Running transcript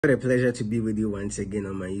What a pleasure to be with you once again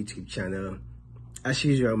on my YouTube channel. As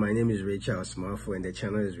usual, my name is Rachel Asafo and the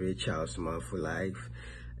channel is Rachel Asafo Live.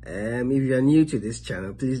 If you are new to this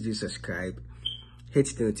channel, please do subscribe,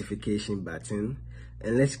 hit the notification button,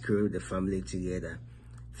 and let's grow the family together.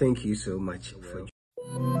 Thank you so much for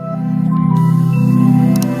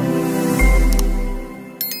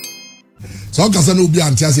so can no be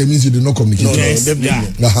anti means you do not communicate.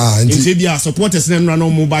 No, yeah. Supporters no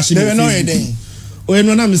mobile.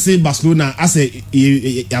 No, no, say Barcelona as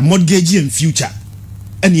a mortgage in future,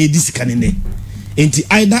 and this can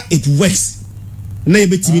either it works,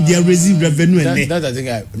 maybe they receive revenue. That I think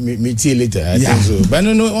I may tell later. I think so, but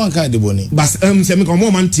no one can't do money. But some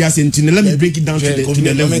common tears and let me break it down to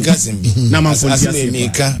the level. Now, my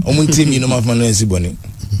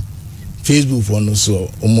Facebook one so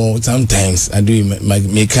sometimes I do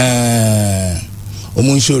make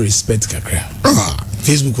show respect kakra.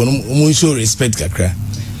 Facebook one show respect kakra.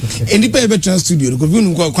 And the better studio because we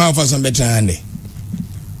no kwa for some better hand.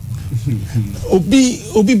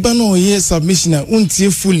 Obi bano here submission untie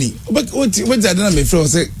fully. What I don't me friend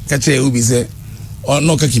say kache obi say or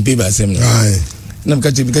no ka keep paper asem no. Na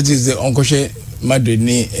kache because is uncle she Madrid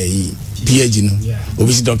ni PhD no.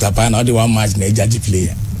 Obi see Dr. Pa na the one match na judge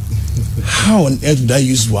player. How on earth would I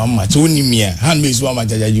use one match? Only me. How me use one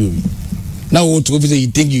match? Now, what you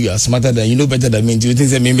think you are smarter than you know better than me? Do you think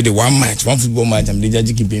that maybe the one match, one football match, I'm the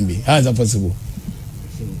judge keeping me? How is that possible?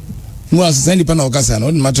 No, as any panel of Casa,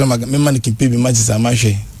 no matter my man keep pay matches are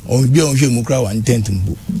mashe or be on show Mukra and tent.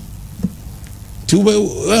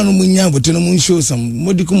 To show some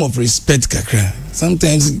modicum of respect, kakra.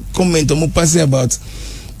 Sometimes comment on pass about.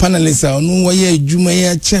 Panelists are no way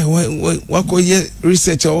Jumaya chair, what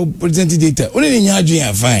research or present data. Only in your dream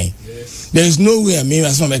are fine. There is no way I mean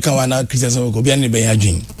as one can criticize be any by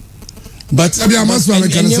dream. But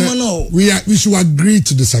we should agree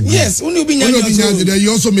to disagree. Yes, only be you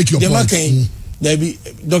also make your point. There be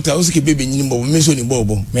Dr. Osiki baby in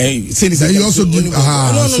Bobo. May say this you also do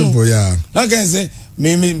simple, yeah. Like I say,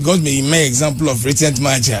 maybe because me my example of recent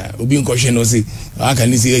match obi in question no say how can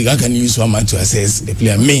you use one man to assess the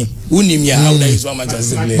player me unim ya how use one man to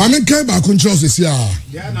assess the player mama kai ba kun trust this here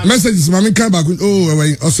messages mama kai ba kun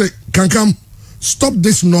I say can stop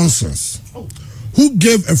this nonsense. Who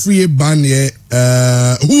gave a free ban here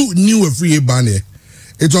who knew a free ban here?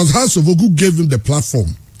 It was Asafo who gave him the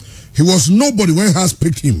platform. He was nobody when Has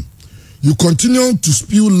picked him. You continue to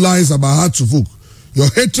spew lies about Asafo. Your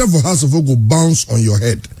hatred for Asafo will bounce on your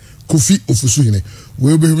head. Kofi ofusuhine.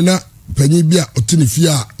 We be na panyi bia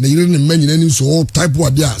otinifia na yire ne manyi na so all type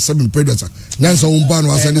what there 7 predator. Na so umba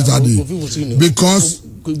no asende zade. Because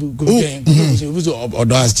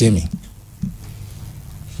Odo has Jamie.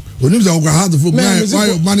 When you say Asafo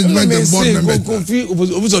why management and board member.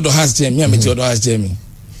 Kofi Odo has Jamie. Me Odo has Jamie.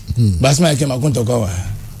 But my came akonto kwa.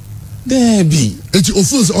 There be. It's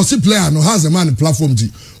official or player no has a man platform to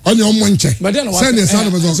on your one check. But then send the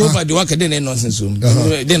sound of so far the work then nonsense.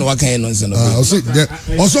 Then what kind of nonsense?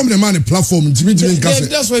 Or some the man platform to me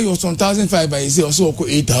that's why you was 1,500 by say also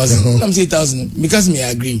 8,000. I'm say 8,000 because me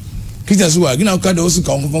agree. Christians who are now card also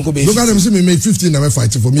come look at them see me make 15 and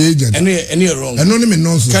fight for me agent. And you're wrong. And no me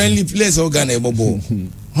nonsense. Currently place organ a bobo.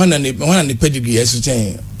 One and the pedigree as to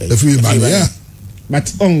change. The free yeah.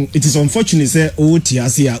 But it is unfortunate say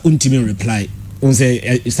OTRC ultimate reply. On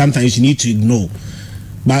say sometimes you need to ignore.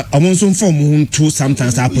 But I'm also form to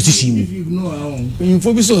sometimes our position. If you ignore, you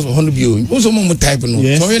focus on 100 views. Also, more type no.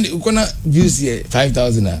 So when you gonna views here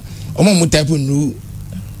 5,000 na. More type no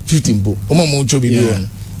 15 bo. More chobi bo.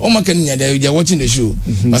 Can they are watching the show.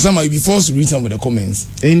 But some might be forced to read some of the comments.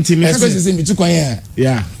 Especially say me too quiet.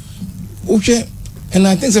 Yeah. Okay. And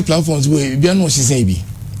I think the platforms where be no she say be.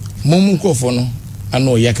 Momu ko for no. I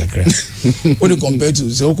know yakakra. What you compare to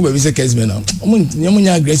so ko be say case me now.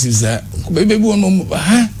 Omo aggressive sir. Baby one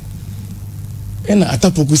ha. And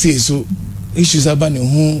atapoku say so issues about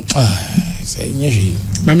ho say nyeje.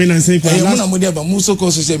 Mama na say for na mo dey ba mo so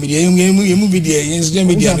call social media you be there social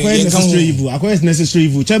media is necessary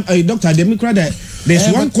evil. Doctor Demikra there's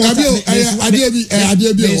one quarter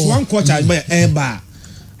there's one quarter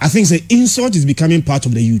I think the insult is becoming part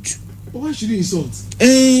of the youth. Why should you insult?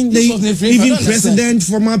 And even president,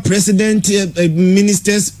 former president,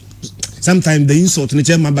 ministers, sometimes they insult in the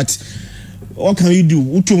chairman, but what can you do?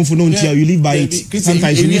 You live by it.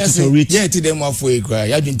 Sometimes you need to tolerate. Yeah, to them halfway cry.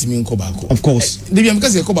 You didn't mean Kobako. Of course.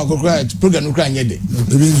 Because you Kobako cry, program crying yet.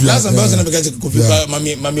 Last time because of Kofi,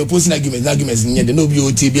 my opposing arguments in yet. No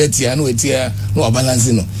BOT, BT, no balance.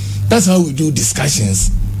 That's how we do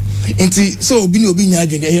discussions. Inti so obi nya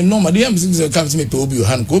adwene e normal dey am say come to me pe obi o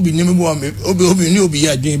han ko obi nyem bo obi ni obi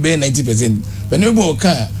ya adwene be 90%. But no bo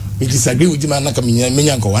ka we disagree with him anaka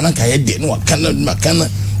menya nko wana ka ye de no wakana makana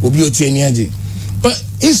obi o tie ni age. But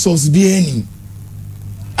insults be any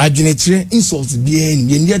adwene kire insults be any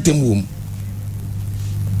ye ndi atem wo.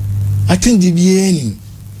 Attend be any.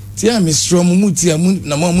 Tia me strong mu tia mu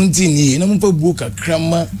na mo nti ni na mo pa buo kakra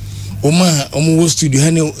ma omo studio ha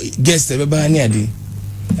ne guest e ba ni ade.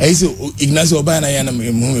 I say Ignacio Obana yana me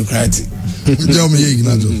krati. Tell me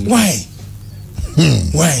Ignacio. Why?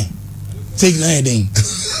 Why? Take na then.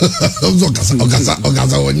 Ogasa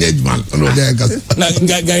on man. No there gas. Na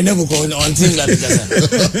guy never go on thing like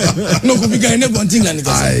that. No, Kofi guy never on thing like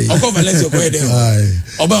that. O go Valencia go there.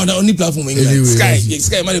 Oba on the only platform in England.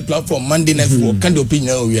 Sky my platform Monday night for kind of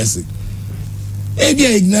opinion o yes. Ebia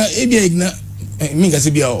Igna me gase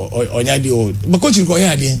bia onyade o but coach ko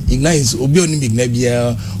ya de Igna is obi oni Igna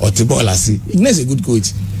bia o te ball ase. Igna is a good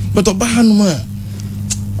coach but oba hanu ma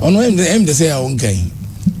ono em de say a won kan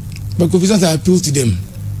but Kofi Santa appeal to them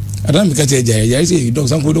adam be catch Adjei say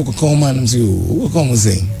dogs am go do come man say o come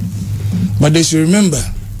say but they should remember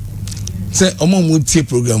say omo mu tie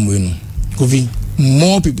program we no Kofi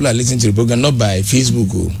more people are listening to the program not by Facebook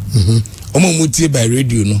o omo mu tie by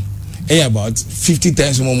radio no about 50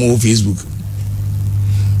 times more Facebook.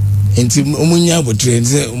 Until Omunya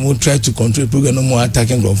would try to control program no more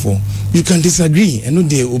attacking ground for. You can disagree and no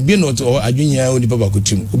day obi not or Adjei or the Papa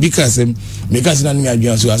Kuchim. Because because na me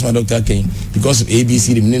Adjei so as my doctor came because of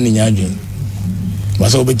ABC the meaning Adjei.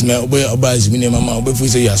 Was over to my oba is meaning mama oba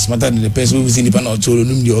say you are smarter than the person who is in the panel to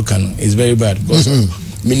no the okan. It's very bad because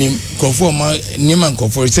meaning conform Nieman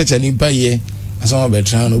for research and impact here. As I'm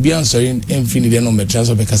betraying, obi answering infinity no betraying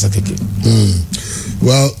so be kasa keke.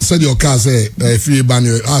 Well, said your car say free ban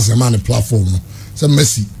as a man platform. Say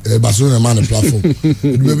Messi Barcelona man platform.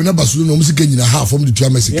 We be na Barcelona music nyina half from the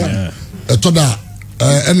Messi can. Toda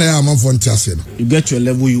man for Ntiase. You get your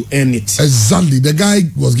level, you earn it. Exactly. The guy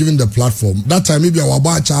was given the platform. That time maybe our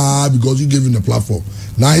bacha because you gave him the platform.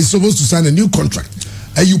 Now he's supposed to sign a new contract.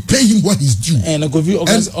 And you pay him what he's due. And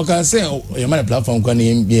okay say your man platform can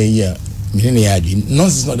be a year.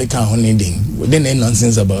 Nonsense not the kind of thing. Then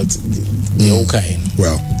nonsense about the whole kind.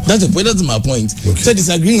 Well, that's my point. Okay. So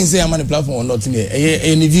disagree and say I'm on the platform or not in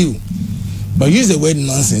any view. But use the word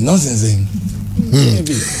nonsense. Nonsense.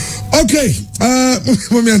 Okay.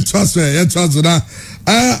 Trust me.